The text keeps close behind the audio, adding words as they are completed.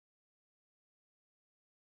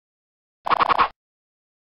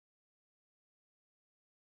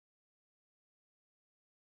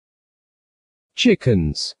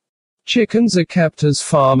Chickens. Chickens are kept as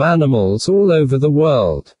farm animals all over the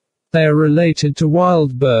world. They are related to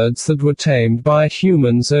wild birds that were tamed by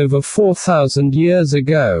humans over 4,000 years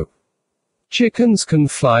ago. Chickens can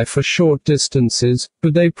fly for short distances,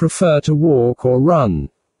 but they prefer to walk or run.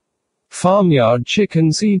 Farmyard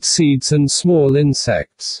chickens eat seeds and small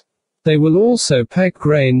insects. They will also peck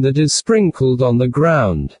grain that is sprinkled on the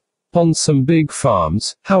ground. On some big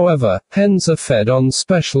farms, however, hens are fed on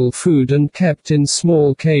special food and kept in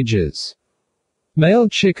small cages. Male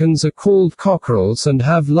chickens are called cockerels and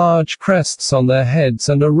have large crests on their heads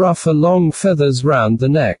and a ruff or long feathers round the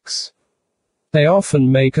necks. They often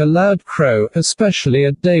make a loud crow, especially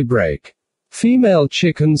at daybreak. Female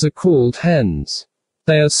chickens are called hens.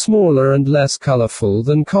 They are smaller and less colorful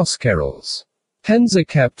than cockerels. Hens are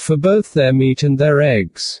kept for both their meat and their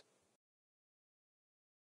eggs.